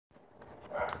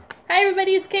Hi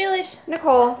everybody, it's Kalish.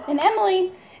 Nicole. And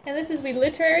Emily. And this is We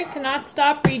Literary Cannot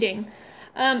Stop Reading.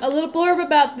 A little blurb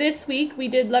about this week. We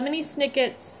did Lemony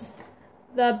Snicket's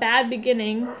The Bad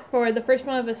Beginning for the first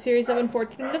one of a series of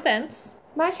unfortunate events.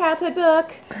 It's my childhood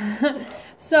book.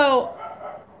 So,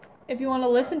 if you want to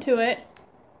listen to it,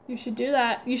 you should do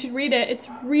that. You should read it. It's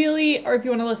really, or if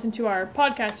you want to listen to our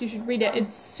podcast, you should read it.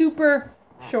 It's super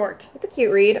short. It's a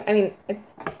cute read. I mean,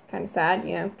 it's kind of sad,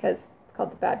 because it's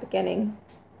called The Bad Beginning.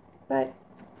 But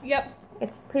Yep.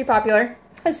 it's pretty popular.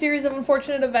 A series of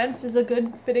unfortunate events is a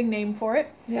good fitting name for it.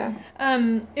 Yeah.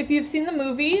 If you've seen the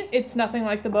movie, it's nothing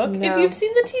like the book. No. If you've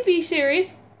seen the TV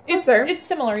series, it's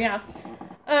similar, yeah.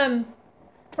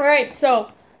 Alright,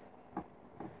 so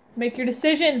make your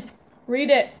decision. Read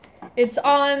it. It's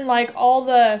on all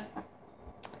the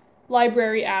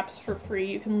library apps for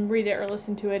free. You can read it or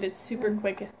listen to it. It's super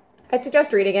quick. I'd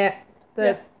suggest reading it.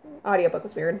 The audiobook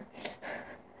was weird.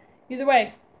 Either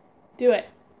way, do it.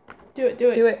 Do it. Do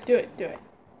it. Do it. Do it.